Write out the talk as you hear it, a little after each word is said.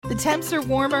The temps are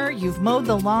warmer, you've mowed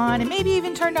the lawn, and maybe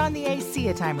even turned on the AC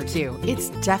a time or two. It's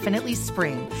definitely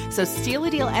spring. So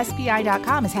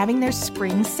StealADealSPI.com is having their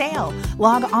spring sale.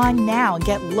 Log on now and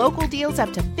get local deals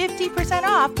up to 50%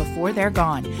 off before they're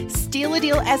gone.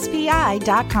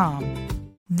 StealADealSPI.com.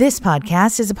 This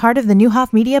podcast is a part of the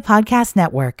Newhoff Media Podcast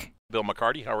Network. Bill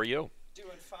McCarty, how are you?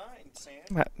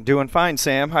 Doing fine,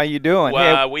 Sam. How you doing?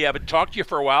 Well, we haven't talked to you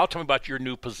for a while. Tell me about your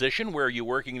new position. Where are you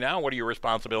working now? What are your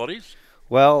responsibilities?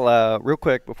 Well, real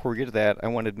quick, before we get to that, I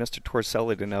wanted Mr.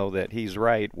 Torselli to know that he's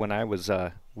right. When I was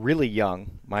really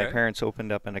young, my parents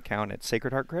opened up an account at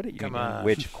Sacred Heart Credit Union,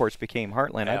 which, of course, became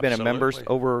Heartland. I've been a member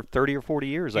over 30 or 40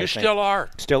 years, I think. You still are?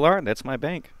 Still are. That's my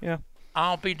bank, yeah.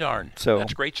 I'll be darned. So,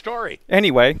 that's a great story.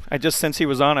 Anyway, since he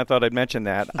was on, I thought I'd mention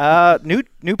that.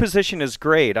 New position is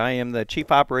great. I am the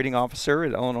Chief Operating Officer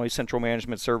at Illinois Central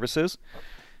Management Services.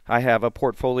 I have a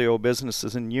portfolio of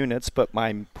businesses and units, but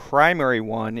my primary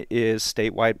one is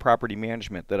statewide property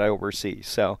management that I oversee.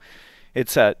 So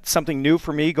it's something new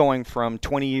for me, going from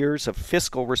 20 years of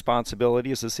fiscal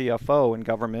responsibility as a CFO in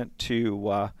government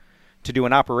to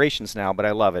doing operations now, but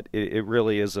I love it. It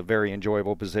really is a very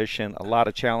enjoyable position, a lot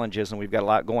of challenges, and we've got a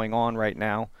lot going on right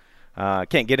now.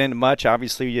 Can't get into much.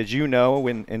 Obviously, as you know,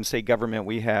 in state government,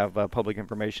 we have public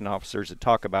information officers that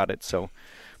talk about it. So,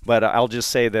 but I'll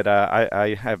just say that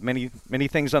I have many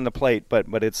things on the plate, but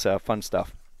it's fun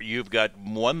stuff. You've got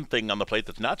one thing on the plate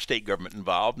that's not state government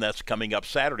involved, and that's coming up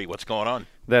Saturday. What's going on?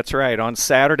 That's right. On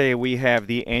Saturday, we have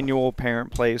the annual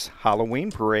Parent Place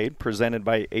Halloween Parade presented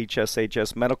by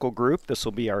HSHS Medical Group. This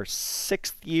will be our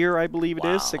 6th year, I believe it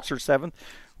is, 6th or 7th.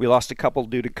 We lost a couple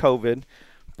due to COVID,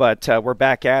 but we're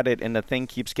back at it, and the thing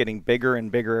keeps getting bigger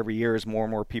and bigger every year as more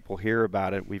and more people hear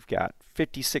about it. We've got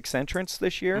 56 entrants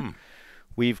this year.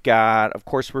 We've got, of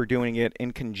course, we're doing it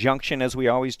in conjunction, as we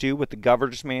always do, with the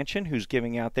Governor's Mansion, who's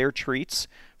giving out their treats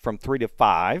from 3 to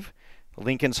 5.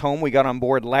 Lincoln's Home, we got on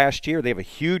board last year. They have a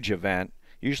huge event.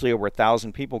 Usually over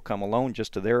 1,000 people come alone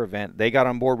just to their event. They got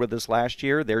on board with us last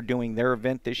year. They're doing their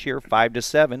event this year, 5 to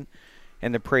 7,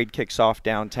 and the parade kicks off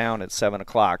downtown at 7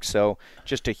 o'clock. So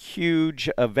just a huge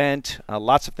event,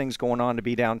 lots of things going on to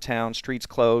be downtown, streets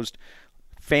closed,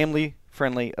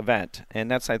 family-friendly event. And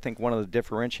that's, I think, one of the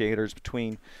differentiators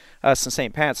between us and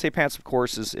St. Pat's. St. Pat's, of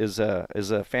course, is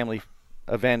a family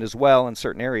event as well in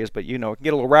certain areas, but it can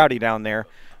get a little rowdy down there.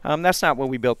 That's not what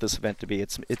we built this event to be.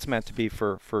 It's meant to be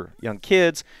for young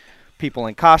kids. People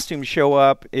in costumes show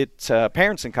up.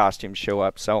 Parents in costumes show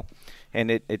up. So,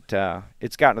 and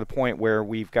it's gotten to the point where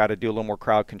we've got to do a little more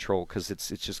crowd control because it's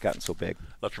just gotten so big.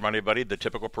 Let's remind everybody the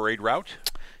typical parade route.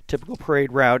 Typical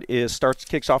parade route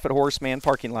kicks off at Horace Mann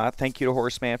parking lot. Thank you to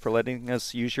Horace Mann for letting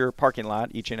us use your parking lot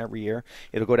each and every year.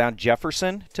 It'll go down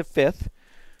Jefferson to 5th.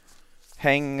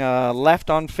 Hang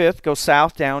left on 5th, go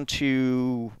south down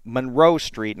to Monroe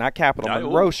Street, not Capitol,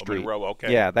 Monroe Street. Monroe,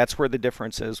 okay. Yeah, that's where the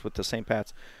difference is with the St.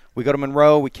 Pat's. We go to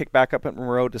Monroe, we kick back up at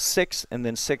Monroe to 6th, and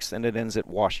then 6th, and it ends at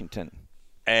Washington.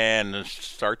 And it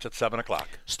starts at 7 o'clock.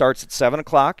 Starts at 7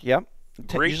 o'clock, yep.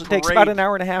 Usually takes about an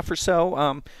hour and a half or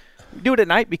so. We do it at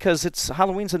night because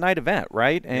Halloween's a night event,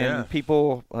 right? And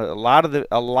people, a lot of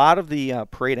the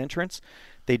parade entrants,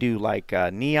 they do like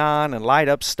neon and light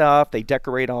up stuff. They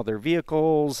decorate all their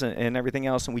vehicles and everything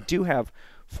else. And we do have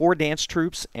 4 dance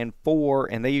troupes and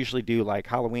they usually do like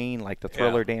Halloween, like the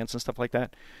Thriller dance and stuff like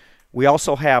that. We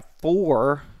also have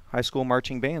 4 high school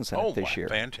marching bands in it this year.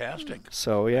 Fantastic.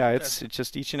 So, it's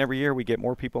just each and every year we get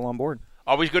more people on board.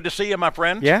 Always good to see you, my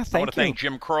friend. Yeah, thank you. I want to thank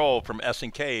Jim Kroll from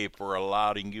S&K for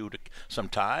allowing you some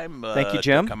time. Thank you,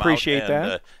 Jim. To come Appreciate out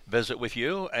and, that. Visit with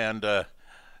you. And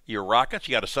your Rockets,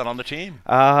 you got a son on the team?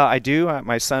 I do.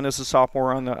 My son is a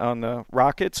sophomore on the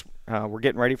Rockets. We're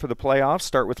getting ready for the playoffs.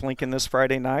 Start with Lincoln this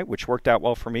Friday night, which worked out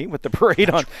well for me with the parade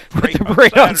on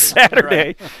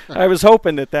Saturday. Right. I was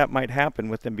hoping that might happen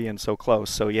with them being so close.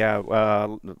 So,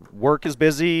 work is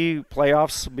busy.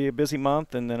 Playoffs will be a busy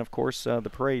month. And then, of course, the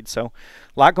parade. So,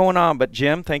 a lot going on. But,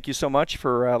 Jim, thank you so much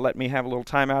for letting me have a little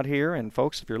time out here. And,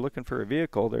 folks, if you're looking for a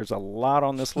vehicle, there's a lot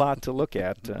on this lot to look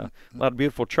at. A lot of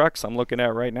beautiful trucks I'm looking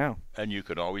at right now. And you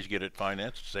could always get it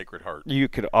financed at Sacred Heart. You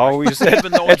could always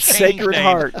even though at Sacred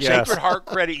Heart. Yes. Sacred Heart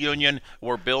Credit Union,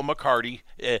 where Bill McCarty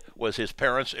was his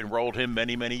parents enrolled him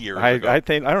many years ago. I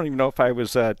don't even know if I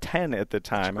was 10 at the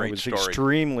time. I was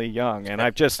extremely young, and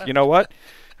I've just, you know what?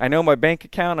 I know my bank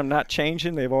account. I'm not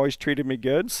changing. They've always treated me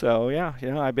good. So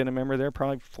I've been a member there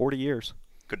probably 40 years.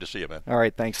 Good to see you, man. All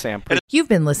right, thanks, Sam. You've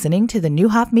been listening to the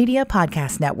Newhoff Media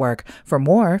Podcast Network. For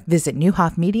more, visit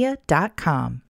newhoffmedia.com.